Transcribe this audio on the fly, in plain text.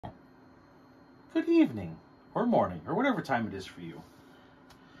good evening, or morning, or whatever time it is for you.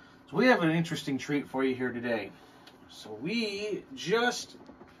 So we have an interesting treat for you here today. So we just,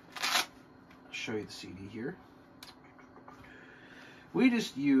 I'll show you the CD here. We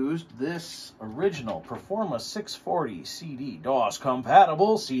just used this original Performa 640 CD, DOS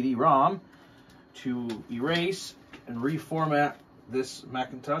compatible CD-ROM, to erase and reformat this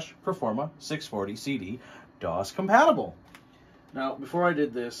Macintosh Performa 640 CD, DOS compatible. Now, before I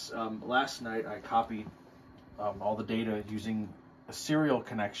did this, last night I copied all the data using a serial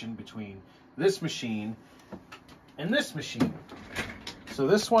connection between this machine and this machine. So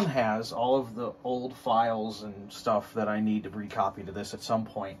this one has all of the old files and stuff that I need to recopy to this at some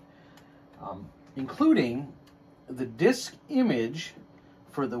point, including the disk image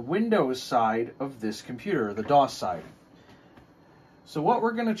for the Windows side of this computer, the DOS side. So what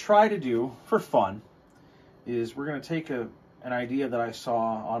we're going to try to do for fun is we're going to take an idea that I saw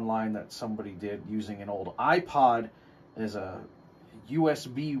online that somebody did using an old iPod as a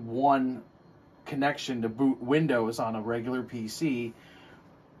USB 1 connection to boot Windows on a regular PC.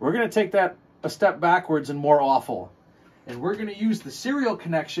 We're going to take that a step backwards and more awful. And we're going to use the serial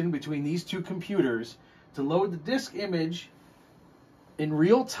connection between these two computers to load the disk image in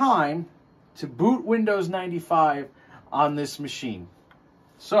real time to boot Windows 95 on this machine.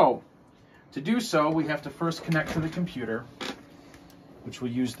 So, to do so, we have to first connect to the computer, which we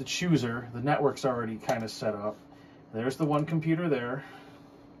use the chooser. The network's already kind of set up. There's the one computer there.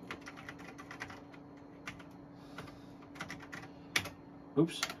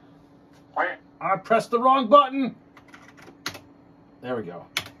 Oops. I pressed the wrong button. There we go.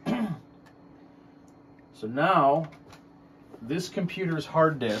 So now, this computer's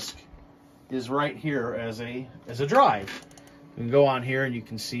hard disk is right here as a drive. You can go on here and you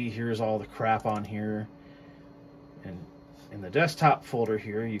can see here's all the crap on here. And in the desktop folder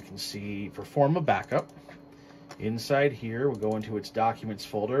here, you can see Performa Backup. Inside here, we'll go into its Documents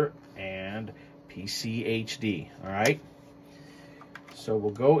folder and PC HD, all right? So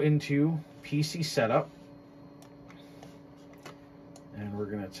we'll go into PC Setup, and we're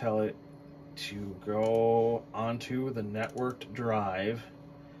going to tell it to go onto the networked drive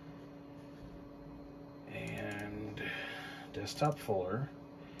and desktop folder,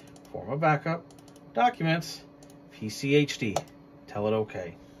 Performa Backup, Documents, PC HD. Tell it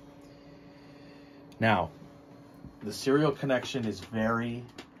OK. Now, the serial connection is very,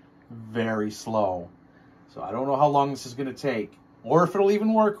 very slow. So I don't know how long this is going to take, or if it'll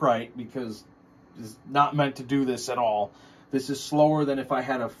even work right, because it's not meant to do this at all. This is slower than if I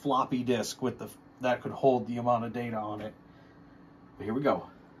had a floppy disk with that could hold the amount of data on it. But here we go.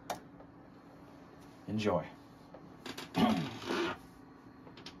 Enjoy.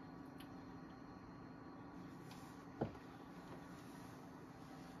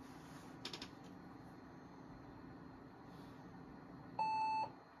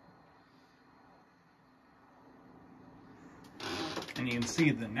 And you can see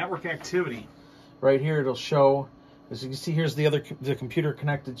the network activity. Right here it'll show, as you can see, here's the computer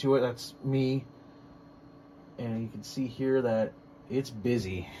connected to it. That's me. And you can see here that it's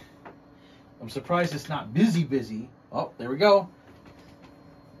busy. I'm surprised it's not busy. Oh, there we go.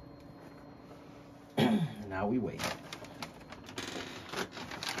 Now we wait.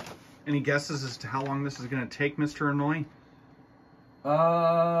 Any guesses as to how long this is going to take, Mr. Annoy?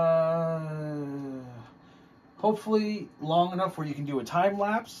 Hopefully long enough where you can do a time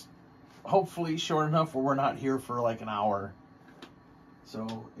lapse. Hopefully short enough where we're not here for like an hour.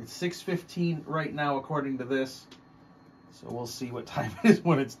 So it's 6:15 right now according to this. So we'll see what time it is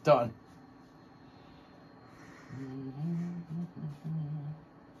when it's done.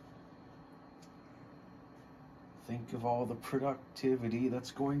 Think of all the productivity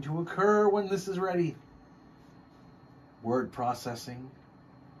that's going to occur when this is ready. Word processing,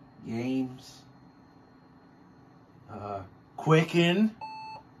 games, Quicken,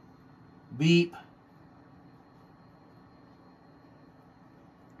 beep.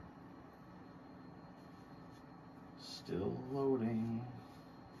 Still loading.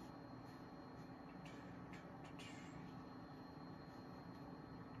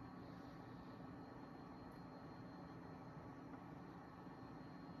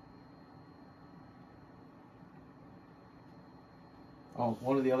 Oh,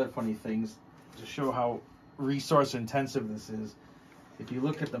 one of the other funny things to show how resource intensive this is, if you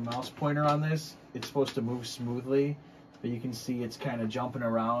look at the mouse pointer on this, it's supposed to move smoothly, but you can see it's kind of jumping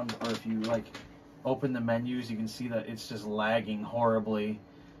around, or if you like open the menus, you can see that it's just lagging horribly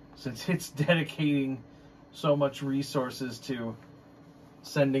since it's dedicating so much resources to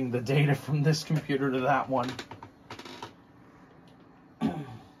sending the data from this computer to that one.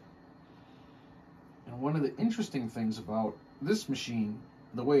 one of the interesting things about this machine,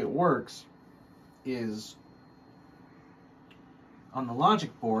 the way it works, is on the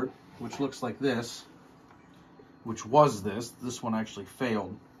logic board, which looks like this, which was this one actually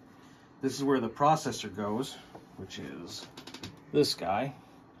failed. This is where the processor goes, which is this guy.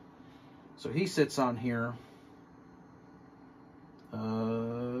 So he sits on here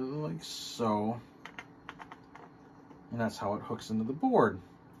like so, and that's how it hooks into the board.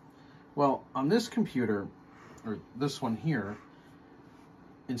 Well, on this computer, or this one here,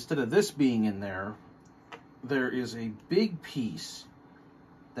 instead of this being in there, there is a big piece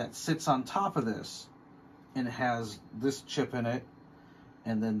that sits on top of this, and it has this chip in it,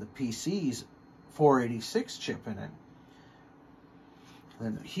 and then the PC's 486 chip in it.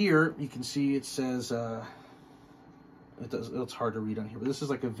 And here you can see it says, it's hard to read on here, but this is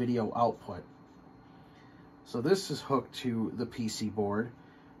like a video output. So this is hooked to the PC board,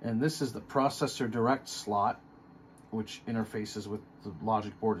 and this is the processor direct slot, which interfaces with the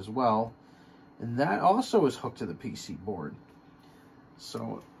logic board as well. And that also is hooked to the PC board.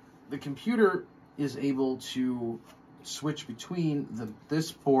 So the computer is able to switch between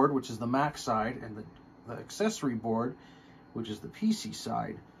this board, which is the Mac side, and the accessory board, which is the PC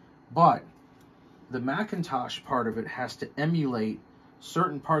side. But the Macintosh part of it has to emulate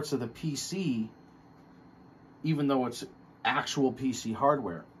certain parts of the PC, even though it's actual PC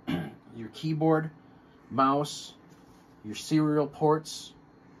hardware. Your keyboard, mouse, your serial ports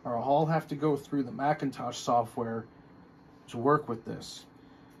all have to go through the Macintosh software to work with this.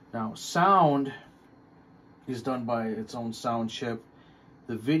 Now, sound is done by its own sound chip.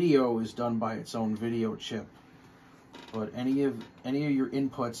 The video is done by its own video chip. But any of your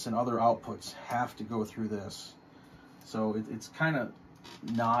inputs and other outputs have to go through this. So it's kind of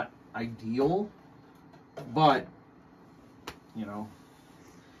not ideal, but you know,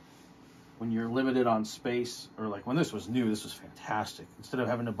 when you're limited on space, or like when this was new, this was fantastic. Instead of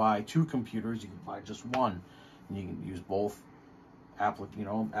having to buy 2 computers, you can buy just one, and you can use both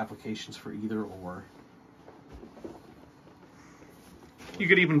applications for either or. You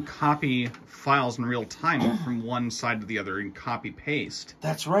could even copy files in real time from one side to the other and copy paste.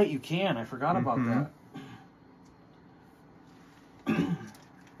 That's right, you can. I forgot about that.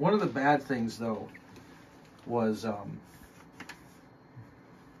 One of the bad things, though, was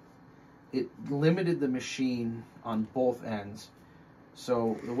it limited the machine on both ends.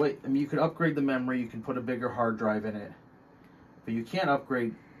 So the way, you could upgrade the memory, you can put a bigger hard drive in it, but you can't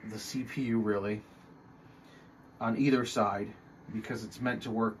upgrade the CPU really on either side, because it's meant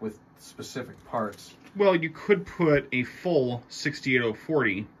to work with specific parts. Well, you could put a full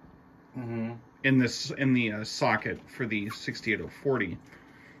 68040 in the socket for the 68040.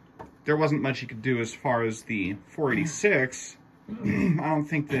 There wasn't much you could do as far as the 486.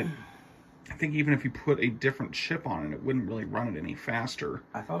 I think even if you put a different chip on it, it wouldn't really run it any faster.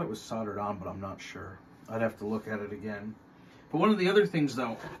 I thought it was soldered on, but I'm not sure. I'd have to look at it again. But one of the other things,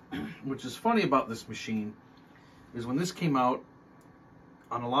 though, which is funny about this machine, is when this came out,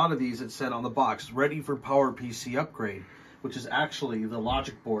 on a lot of these it said on the box, ready for PowerPC upgrade, which is actually the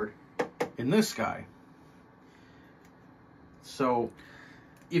logic board in this guy. So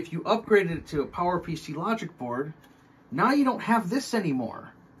if you upgraded it to a PowerPC logic board, now you don't have this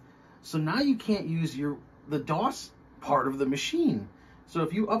anymore. So now you can't use the DOS part of the machine. So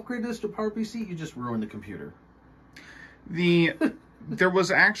if you upgrade this to PowerPC, you just ruin the computer. There was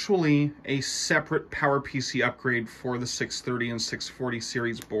actually a separate PowerPC upgrade for the 630 and 640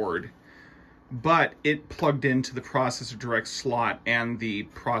 series board, but it plugged into the processor direct slot and the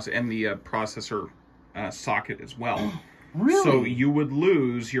processor socket as well. Really? So you would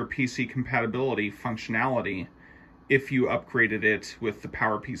lose your PC compatibility functionality if you upgraded it with the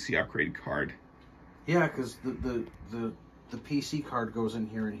PowerPC upgrade card. Yeah, because the PC card goes in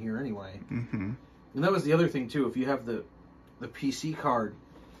here and here anyway. Mm-hmm. And that was the other thing too. If you have the PC card,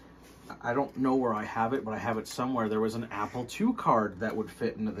 I don't know where I have it, but I have it somewhere. There was an Apple II card that would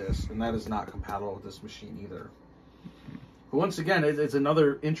fit into this, and that is not compatible with this machine either. But once again, it's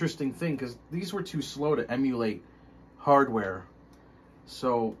another interesting thing, because these were too slow to emulate hardware.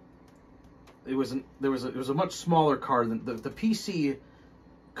 So it was a much smaller card than the PC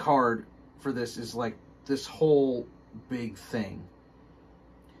card for this is like this whole big thing.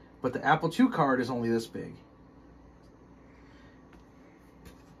 But the Apple II card is only this big.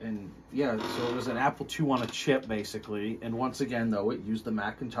 And yeah, so it was an Apple II on a chip basically. And once again though, it used the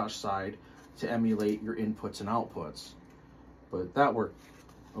Macintosh side to emulate your inputs and outputs. But that worked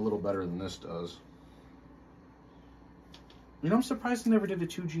a little better than this does. You know, I'm surprised I never did a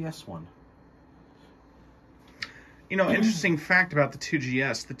 2GS one. You know, interesting fact about the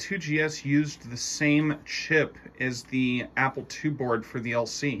 2GS. The 2GS used the same chip as the Apple II board for the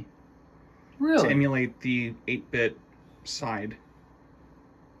LC. Really? To emulate the 8-bit side.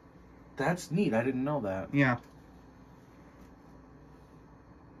 That's neat. I didn't know that. Yeah.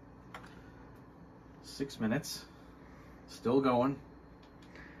 6 minutes. Still going.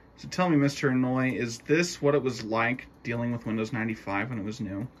 So tell me, Mr. Annoy, is this what it was like dealing with Windows 95 when it was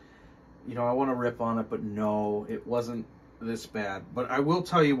new? You know, I want to rip on it, but no, it wasn't this bad. But I will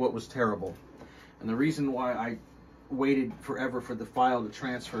tell you what was terrible. And the reason why I waited forever for the file to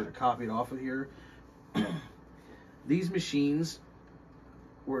transfer to copy it off of here, these machines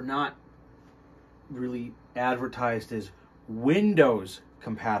were not really advertised as Windows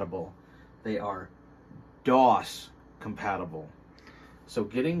compatible. They are DOS compatible. So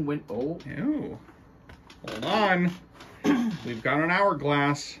getting Ew. Hold on. We've got an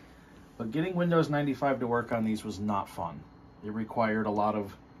hourglass. But getting Windows 95 to work on these was not fun. It required a lot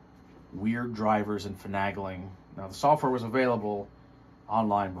of weird drivers and finagling. Now, the software was available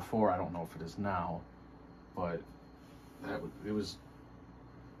online before. I don't know if it is now, but it was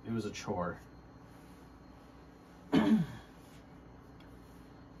a chore.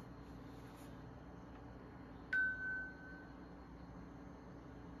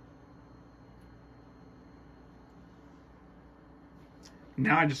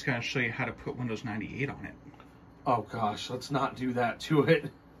 Now I just gotta show you how to put Windows 98 on it. Oh gosh, let's not do that to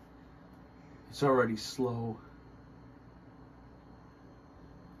it. It's already slow.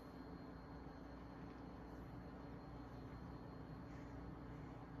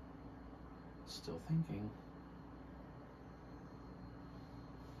 Still thinking.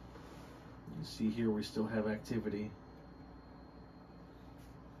 You see here we still have activity.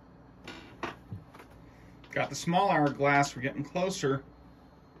 Got the small hourglass, we're getting closer.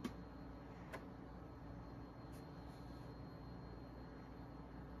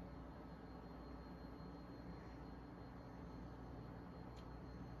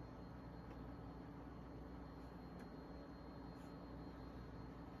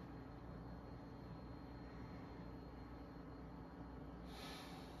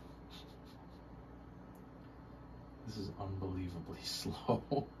 This is unbelievably slow.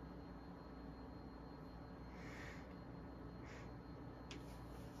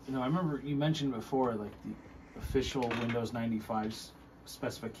 You know, I remember you mentioned before, like, the official Windows 95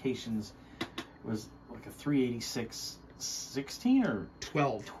 specifications was like a 386/16 or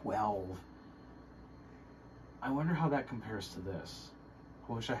 12. 12. I wonder how that compares to this.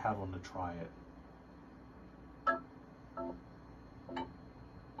 I wish I had one to try it.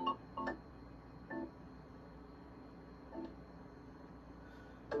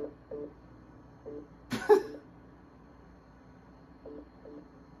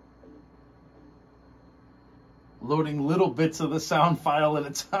 Loading little bits of the sound file at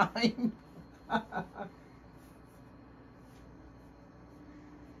a time.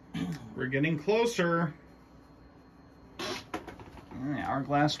 We're getting closer.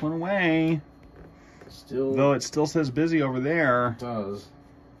 Hourglass went away. Still, though it still says busy over there. It does.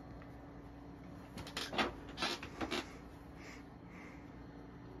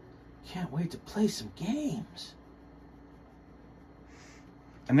 Can't wait to play some games.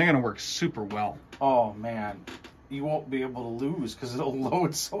 And they're going to work super well. Oh man, you won't be able to lose because it'll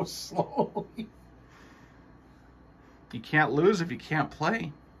load so slowly. You can't lose if you can't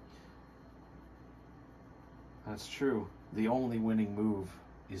play. That's true. The only winning move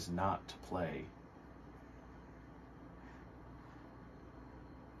is not to play.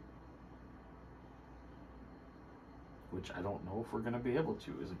 Which I don't know if we're going to be able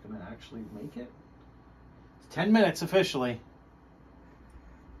to. Is it going to actually make it? It's 10 minutes officially.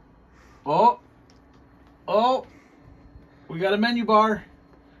 Oh! Oh! We got a menu bar.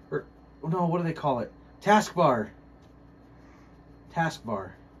 Or, no, what do they call it? Taskbar.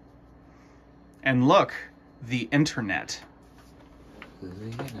 Taskbar. And look, the internet. The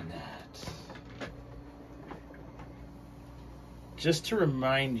internet. Just to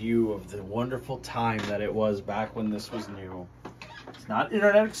remind you of the wonderful time that it was back when this was new. It's not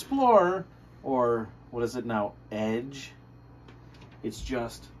Internet Explorer or, what is it now, Edge. It's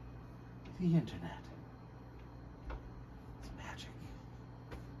just the internet. It's magic.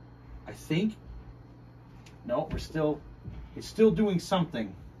 I think, no, it's still doing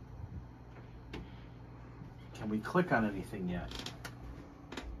something. Can we click on anything yet?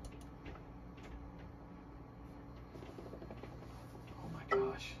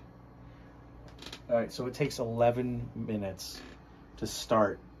 Gosh. All right, so it takes 11 minutes to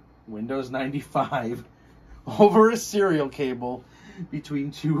start Windows 95 over a serial cable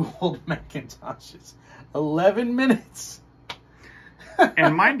between two old Macintoshes. 11 minutes.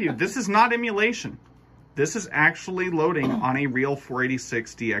 And mind you, this is not emulation. This is actually loading on a real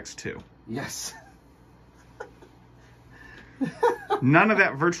 486 DX2. Yes. None of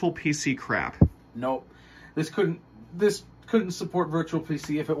that virtual PC crap. Nope. This couldn't support virtual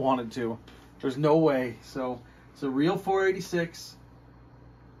PC if it wanted to. There's no way. So it's a real 486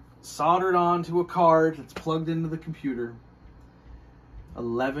 soldered onto a card that's plugged into the computer.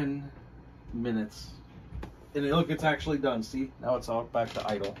 11 minutes. And look, it's actually done. See? Now it's all back to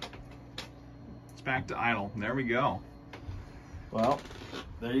idle. It's back to idle. There we go. Well,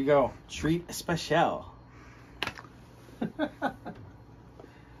 there you go. Treat special.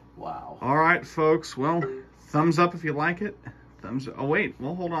 Wow. All right, folks. Well, thumbs up if you like it. Thumbs up. Oh, wait.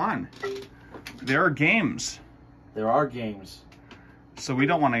 Well, hold on. There are games. There are games. So we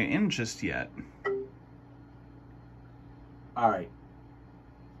don't want to end just yet. All right.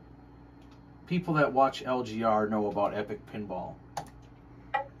 People that watch LGR know about Epic Pinball.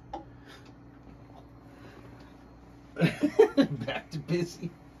 Back to busy.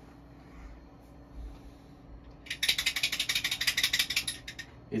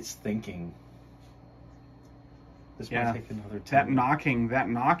 It's thinking. This might take another 10 that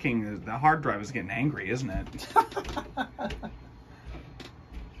knocking, the hard drive is getting angry, isn't it?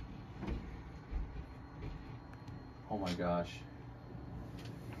 Oh my gosh.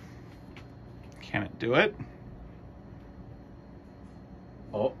 Can it do it?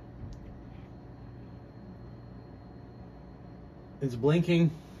 Oh. It's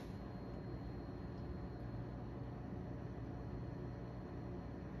blinking.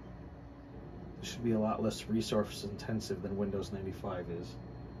 This should be a lot less resource intensive than Windows 95 is.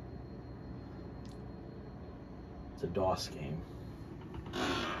 It's a DOS game.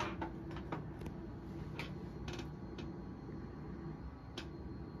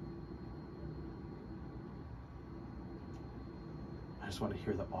 I just want to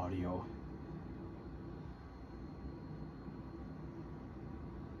hear the audio.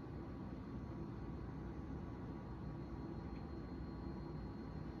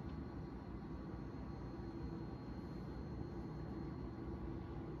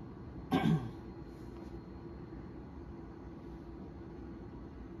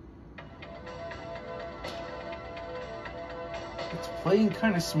 It's playing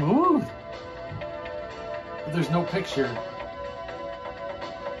kind of smooth. But there's no picture.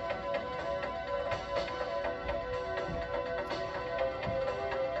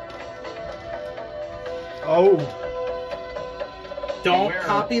 Oh. Don't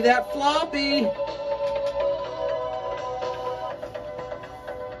copy that floppy.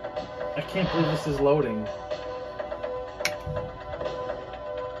 I can't believe this is loading.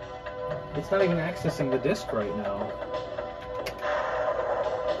 It's not even accessing the disk right now.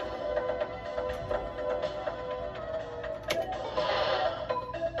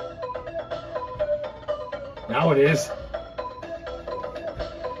 Now it is.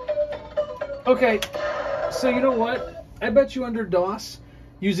 Okay, so you know what? I bet you under DOS,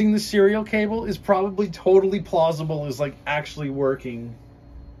 using the serial cable is probably totally plausible as like actually working.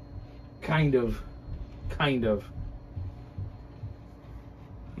 Kind of.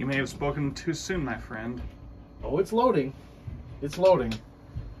 You may have spoken too soon, my friend. Oh, it's loading. It's loading.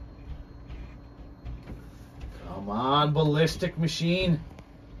 Come on, ballistic machine.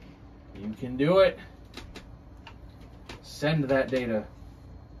 You can do it. Send that data.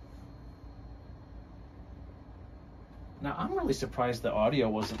 Now, I'm really surprised the audio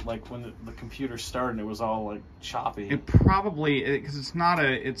wasn't like when the computer started, it was all like choppy. It probably, because it's not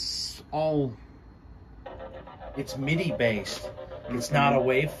it's all... It's MIDI based. It's not a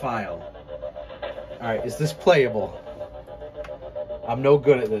WAV file. All right, is this playable? I'm no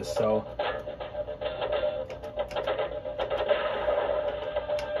good at this, so...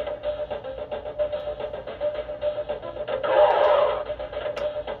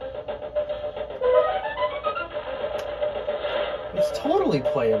 It's totally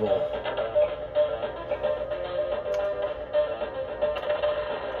playable.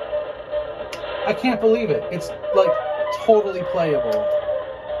 I can't believe it. It's like totally playable.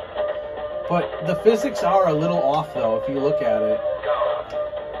 But the physics are a little off though if you look at it.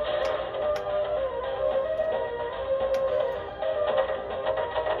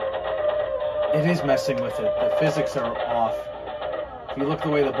 It is messing with it. The physics are off. If you look the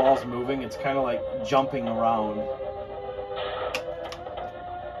way the ball's moving, it's kind of like jumping around.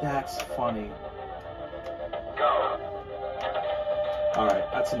 That's funny.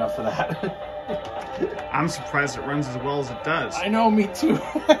 Alright, that's enough of that. I'm surprised it runs as well as it does. I know, me too.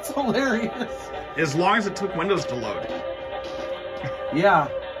 That's hilarious. As long as it took Windows to load. Yeah,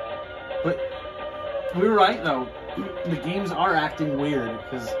 but we were right though. The games are acting weird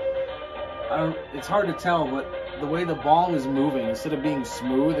because it's hard to tell, but the way the ball was moving, instead of being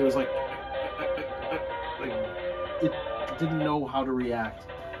smooth, it was like it didn't know how to react.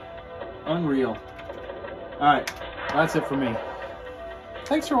 Unreal. All right, that's it for me.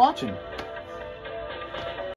 Thanks for watching.